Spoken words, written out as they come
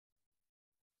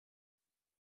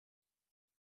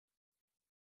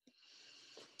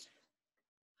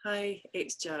Hi,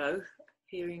 it's Jo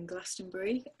here in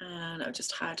Glastonbury, and I've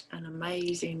just had an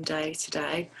amazing day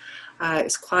today.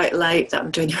 It's quite late that I'm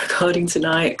doing the recording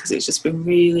tonight because it's just been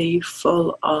really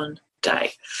full on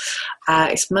day.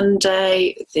 It's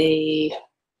Monday the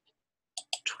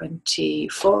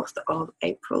 24th of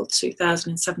April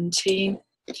 2017,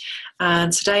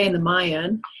 and today in the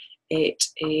Mayan it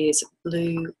is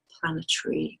Blue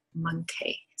Planetary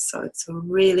Monkey, so it's a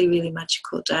really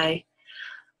magical day.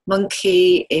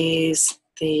 Monkey is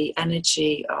the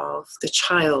energy of the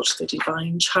child, the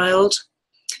divine child,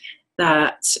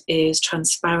 that is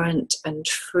transparent and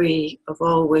free of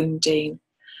all wounding,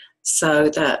 so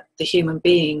that the human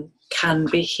being can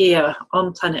be here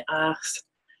on planet Earth,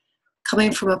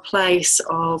 coming from a place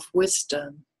of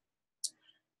wisdom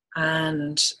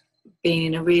and being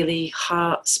in a really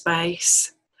heart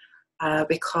space,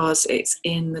 because it's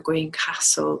in the green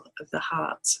castle of the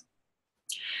heart.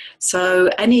 So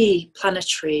any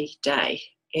planetary day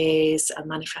is a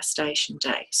manifestation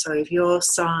day. So if your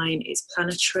sign is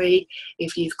planetary,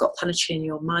 if you've got planetary in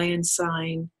your Mayan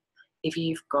sign, if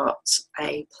you've got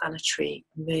a planetary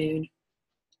moon,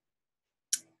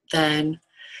 then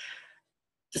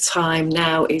the time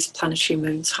now is planetary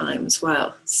moon time as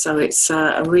well. So it's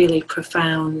a really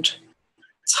profound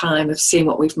time of seeing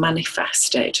what we've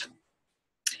manifested.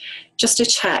 Just to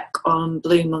check on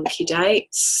Blue Monkey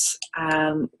dates,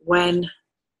 when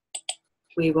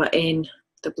we were in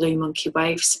the Blue Monkey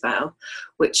Wavespell,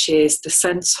 which is the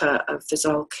centre of the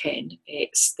Zolkin,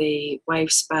 it's the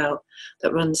Wavespell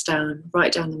that runs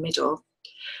right down the middle.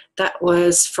 That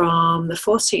was from the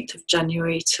 14th of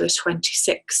January to the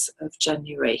 26th of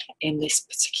January in this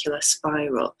particular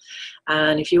spiral.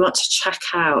 And if you want to check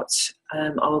out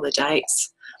all the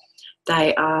dates,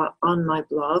 they are on my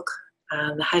blog.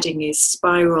 And the heading is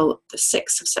Spiral, the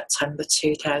 6th of September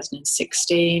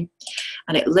 2016,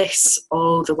 and it lists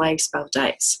all the Wavespell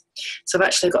dates. So I've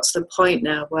actually got to the point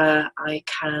now where I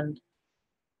can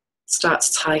start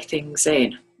to tie things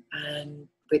in, and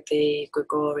with the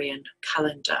Gregorian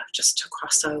calendar, just to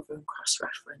cross over and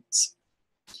cross-reference.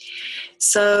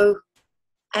 So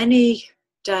any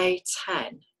day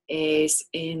 10 is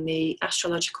in the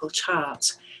astrological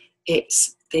chart.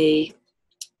 It's the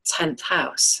 10th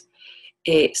house.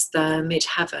 It's the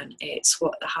mid-heaven, it's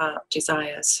what the heart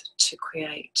desires to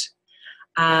create.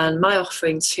 And my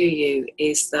offering to you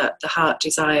is that the heart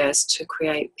desires to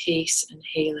create peace and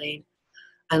healing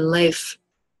and live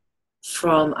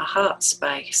from a heart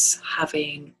space,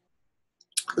 having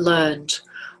learned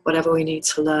whatever we need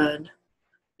to learn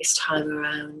this time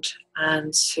around,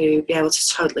 and to be able to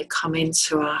totally come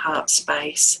into our heart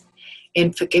space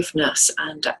in forgiveness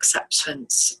and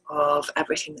acceptance of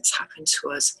everything that's happened to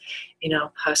us in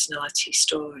our personality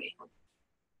story.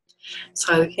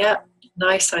 So yeah,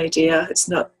 nice idea. It's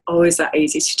not always that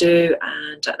easy to do,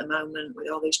 and at the moment with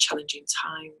all these challenging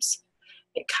times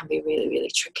it can be really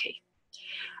tricky,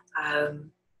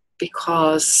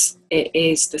 because it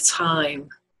is the time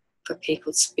for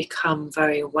people to become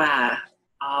very aware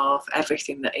of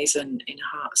everything that isn't in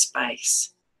a heart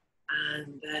space.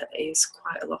 And there is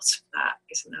quite a lot of that,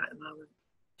 isn't there, at the moment,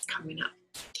 coming up.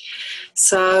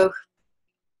 So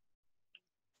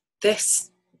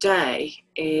this day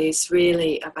is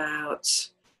really about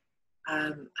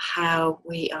how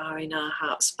we are in our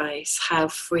heart space, how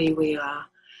free we are,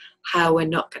 how we're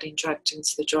not getting dragged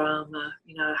into the drama,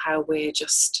 you know, how we're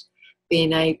just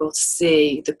being able to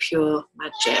see the pure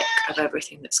magic of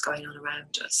everything that's going on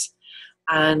around us.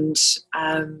 And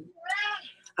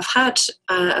I've had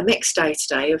a mixed day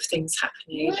today of things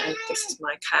happening. This is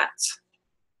my cat,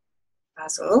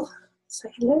 Basil.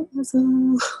 Say hello,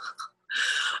 Basil.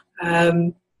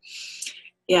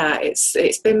 Yeah,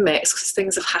 it's been mixed because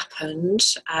things have happened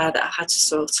that I've had to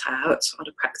sort out on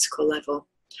a practical level.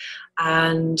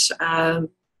 And I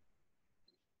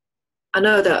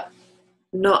know that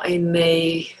not in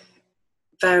the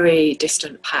very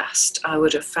distant past I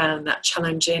would have found that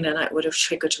challenging, and it would have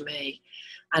triggered me,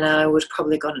 and I would have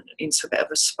probably gone into a bit of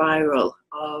a spiral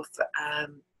of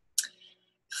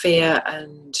fear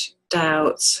and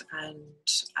doubt, and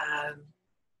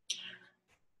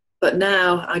but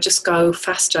now I just go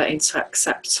faster into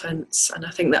acceptance, and I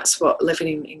think that's what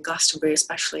living in Glastonbury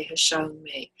especially has shown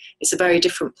me. It's a very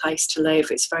different place to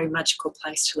live, it's a very magical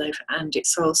place to live, and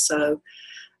it's also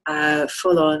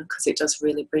full on because it does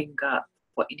really bring up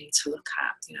what you need to look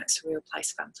at. You know, it's a real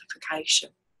place of amplification.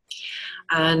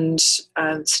 And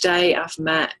today I've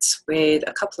met with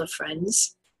a couple of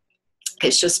friends.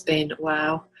 It's just been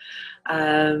wow,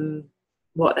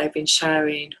 what they've been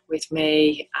sharing with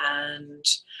me, and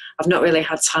I've not really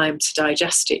had time to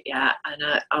digest it yet, and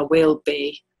I will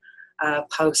be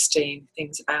posting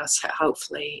things about it.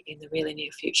 Hopefully in the really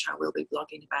near future I will be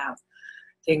blogging about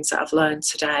things that I've learned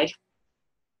today.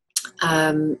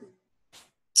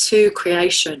 2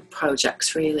 creation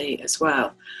projects really as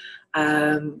well,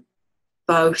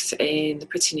 both in the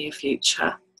pretty near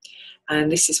future.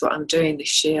 And this is what I'm doing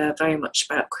this year, very much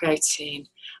about creating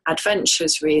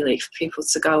adventures really for people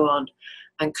to go on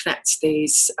and connect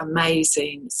these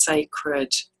amazing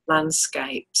sacred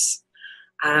landscapes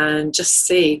and just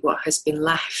see what has been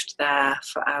left there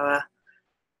for our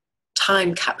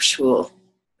time capsule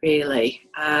really.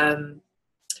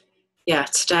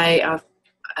 Today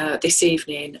this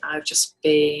evening I've just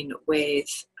been with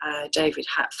David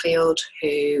Hatfield,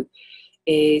 who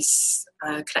is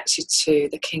connected to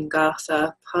the King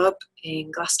Arthur pub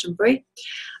in Glastonbury,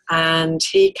 and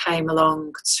he came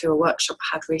along to a workshop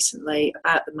I had recently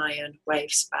about the Mayan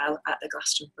Wavespell at the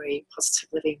Glastonbury Positive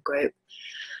Living Group,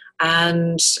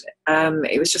 and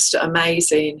it was just an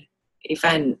amazing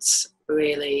event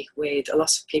really, with a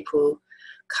lot of people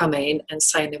coming and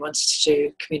saying they wanted to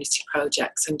do community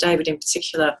projects. And David in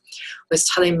particular was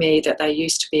telling me that there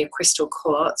used to be a crystal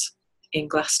court in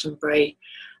Glastonbury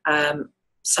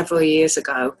several years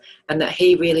ago, and that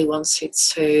he really wanted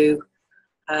to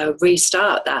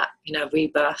restart that,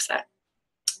 rebirth it.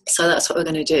 So that's what we're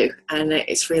going to do, and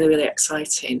it's really, really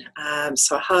exciting.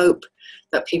 So I hope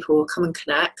that people will come and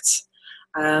connect.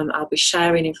 I'll be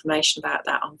sharing information about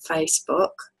that on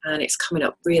Facebook, and it's coming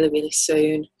up really, really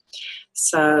soon.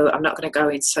 So I'm not going to go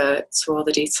into all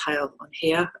the detail on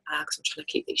here because I'm trying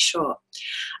to keep these short.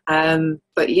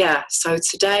 But yeah, so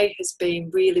today has been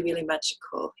really, really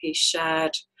magical. He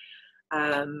shared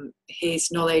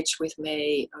his knowledge with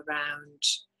me around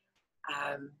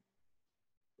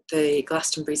the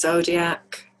Glastonbury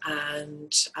Zodiac,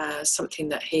 and something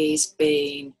that he's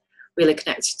been really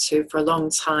connected to for a long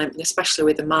time, and especially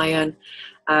with the Mayan.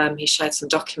 He shared some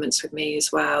documents with me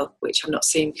as well, which I've not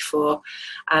seen before.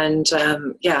 And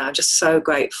I'm just so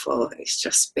grateful. It's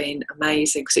just been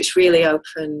amazing because it's really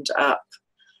opened up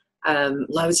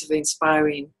loads of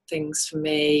inspiring things for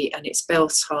me, and it's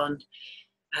built on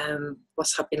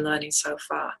what I've been learning so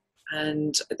far.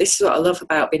 And this is what I love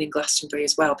about being in Glastonbury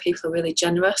as well. People are really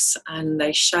generous, and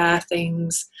they share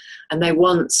things, and they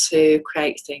want to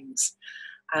create things.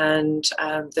 And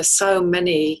there's so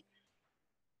many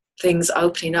things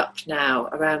opening up now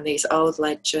around these old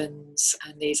legends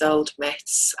and these old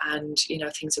myths, and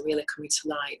things are really coming to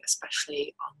light,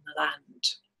 especially on the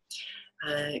land,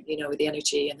 with the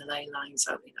energy and the ley lines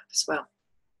opening up as well.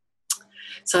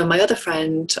 So my other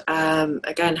friend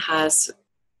again has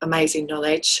amazing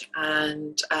knowledge,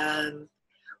 and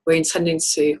we're intending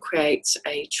to create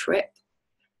a trip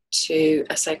to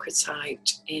a sacred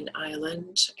site in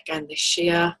Ireland again this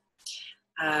year.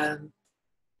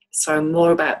 So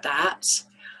more about that.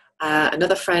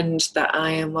 Another friend that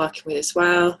I am working with as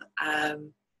well,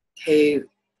 who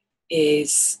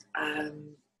is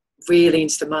really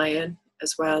into the Mayan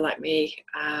as well, like me,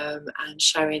 and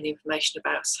sharing the information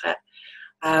about it.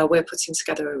 We're putting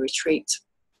together a retreat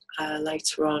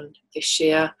later on this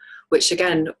year, which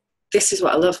again, this is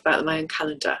what I love about the Mayan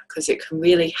calendar, because it can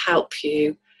really help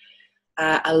you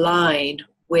align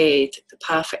with the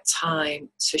perfect time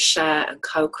to share and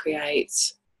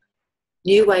co-create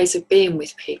new ways of being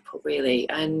with people really,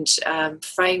 and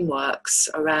frameworks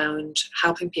around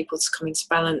helping people to come into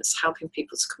balance, helping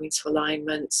people to come into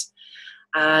alignment,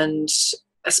 and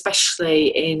especially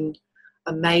in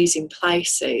amazing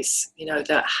places,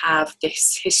 that have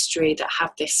this history, that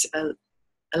have this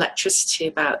electricity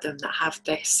about them, that have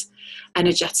this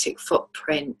energetic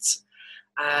footprint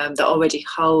that already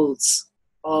holds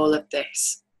all of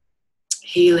this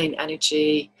healing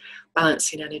energy,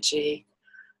 balancing energy.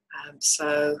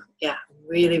 So yeah, I'm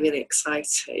really, really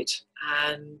excited,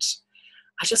 and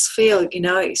I just feel,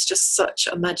 it's just such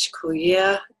a magical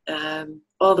year.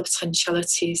 All the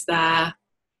potentialities there.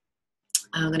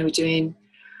 I'm going to be doing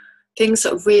things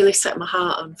that really set my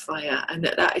heart on fire, and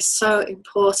that is so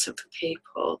important for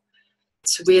people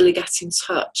to really get in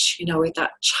touch, with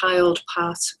that child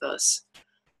part of us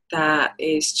that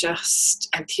is just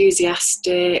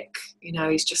enthusiastic,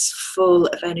 is just full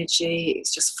of energy,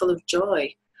 it's just full of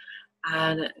joy,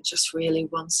 and just really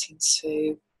wanting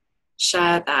to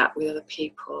share that with other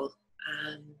people,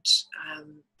 and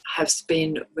has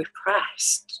been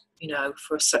repressed,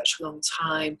 for such a long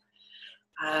time.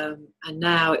 And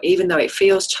now, even though it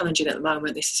feels challenging at the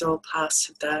moment, this is all part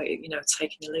of the,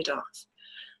 taking the lid off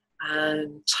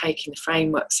and taking the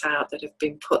frameworks out that have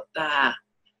been put there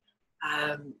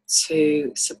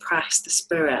to suppress the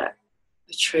spirit,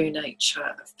 the true nature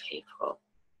of people.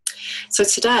 So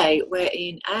today we're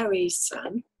in Aries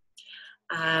Sun,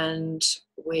 and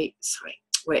we're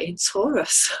in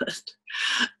Taurus,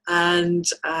 and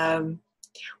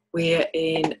we're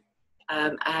in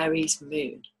Aries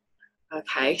moon.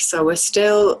 Okay, so we're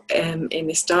still in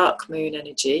this dark moon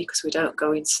energy because we don't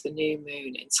go into the new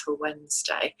moon until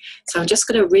Wednesday. So I'm just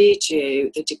going to read you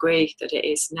the degree that it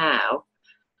is now,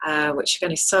 which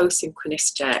again is so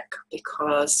synchronistic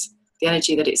because the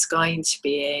energy that it's going to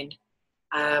be in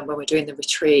when we're doing the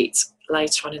retreat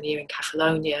later on in the year in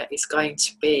Catalonia is going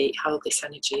to hold this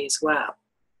energy as well.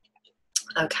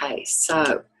 Okay,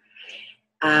 so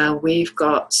we've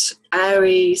got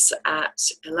Aries at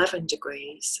 11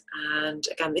 degrees, and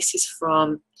again this is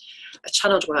from a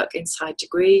channeled work Inside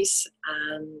Degrees,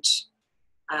 and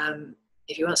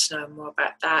if you want to know more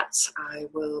about that I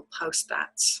will post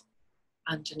that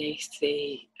underneath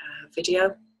the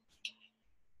video.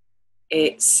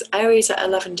 It's Aries at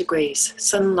 11 degrees,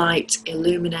 sunlight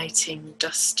illuminating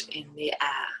dust in the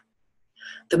air.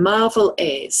 The marvel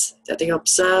is that the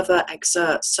observer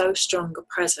exerts so strong a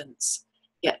presence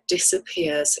yet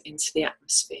disappears into the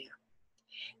atmosphere.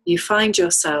 You find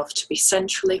yourself to be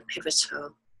centrally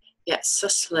pivotal, yet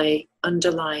subtly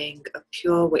underlying a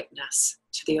pure witness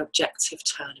to the objective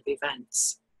turn of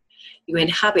events. You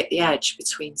inhabit the edge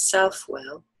between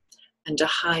self-will and a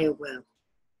higher will.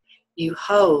 You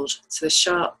hold to the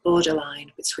sharp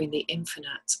borderline between the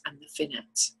infinite and the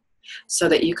finite, so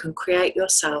that you can create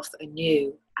yourself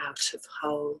anew out of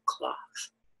whole cloth.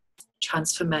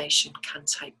 Transformation can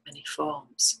take many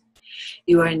forms.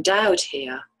 You are endowed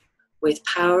here with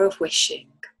power of wishing,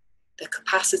 the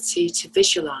capacity to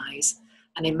visualize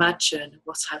and imagine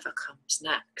whatever comes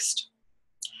next.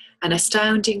 An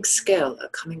astounding skill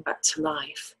at coming back to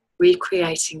life,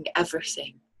 recreating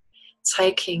everything,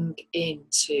 taking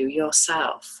into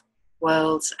yourself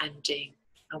world's ending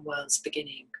and world's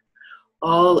beginning.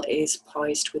 All is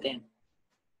poised within.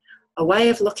 A way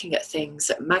of looking at things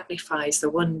that magnifies the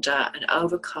wonder and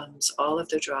overcomes all of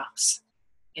the dross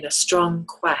in a strong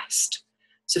quest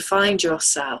to find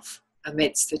yourself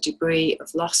amidst the debris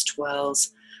of lost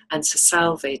worlds and to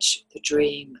salvage the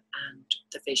dream and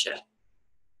the vision.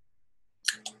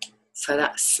 So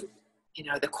that's,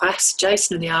 the quest.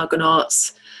 Jason and the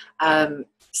Argonauts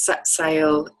set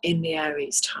sail in the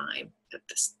Aries time, of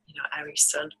this, Aries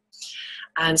sun.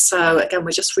 And so again,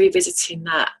 we're just revisiting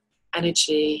that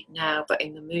energy now, but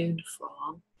in the moon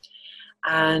form.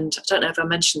 And I don't know if I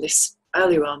mentioned this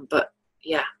earlier on, but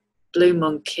yeah, Blue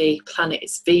Monkey planet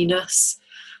is Venus.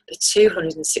 The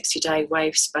 260-day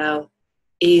Wavespell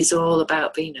is all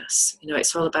about Venus.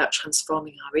 It's all about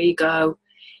transforming our ego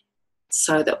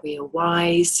so that we are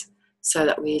wise, so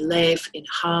that we live in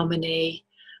harmony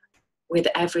with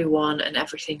everyone and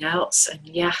everything else. And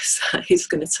yes, it's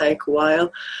going to take a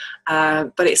while,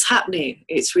 but it's happening.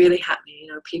 It's really happening.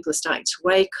 People are starting to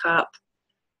wake up.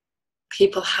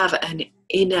 People have an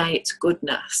innate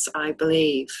goodness, I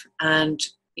believe. And,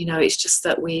 it's just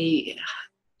that we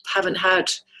haven't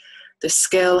had the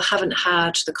skill, haven't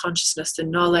had the consciousness, the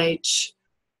knowledge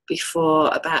before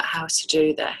about how to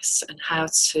do this and how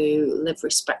to live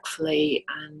respectfully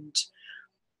and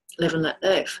live and let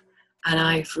live. And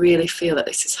I really feel that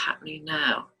this is happening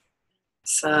now.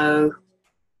 So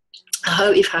I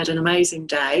hope you've had an amazing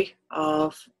day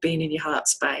of being in your heart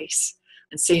space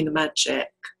and seeing the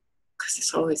magic, because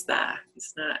it's always there,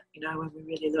 isn't it? When we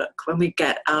really look, when we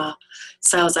get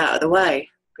ourselves out of the way,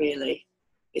 really,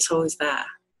 it's always there.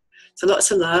 So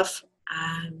lots of love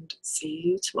and see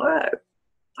you tomorrow.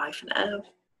 Bye for now.